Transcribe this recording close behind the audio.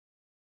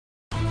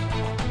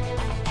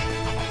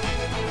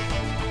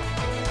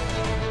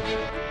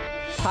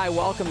Hi,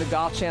 welcome to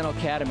Golf Channel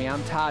Academy.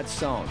 I'm Todd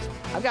Sones.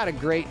 I've got a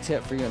great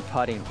tip for you in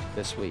putting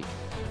this week.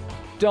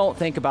 Don't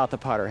think about the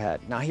putter head.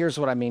 Now, here's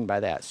what I mean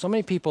by that. So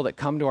many people that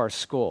come to our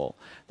school,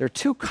 they're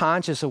too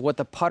conscious of what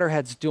the putter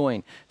head's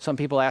doing. Some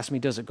people ask me,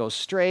 does it go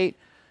straight?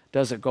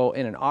 Does it go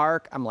in an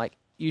arc? I'm like,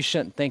 you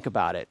shouldn't think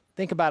about it.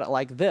 Think about it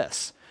like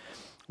this.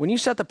 When you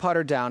set the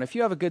putter down, if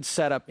you have a good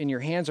setup and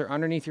your hands are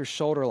underneath your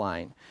shoulder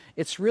line,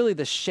 it's really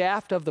the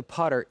shaft of the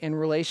putter in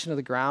relation to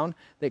the ground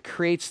that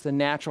creates the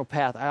natural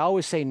path. I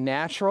always say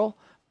natural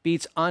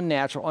beats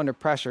unnatural under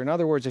pressure. In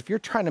other words, if you're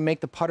trying to make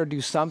the putter do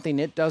something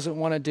it doesn't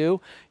want to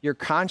do, you're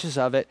conscious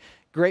of it.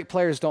 Great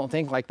players don't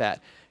think like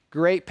that.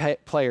 Great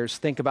players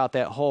think about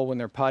that hole when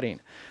they're putting.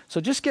 So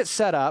just get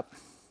set up.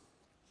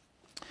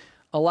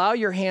 Allow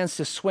your hands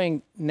to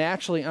swing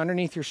naturally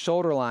underneath your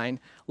shoulder line.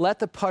 Let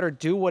the putter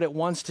do what it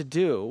wants to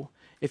do.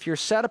 If your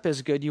setup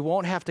is good, you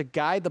won't have to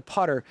guide the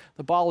putter.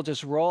 The ball will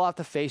just roll out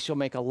the face. You'll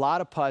make a lot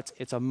of putts.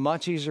 It's a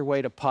much easier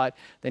way to putt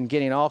than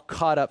getting all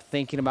caught up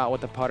thinking about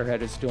what the putter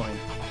head is doing.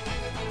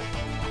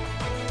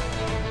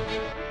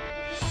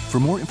 For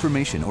more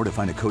information or to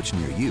find a coach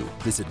near you,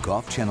 visit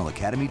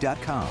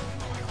golfchannelacademy.com.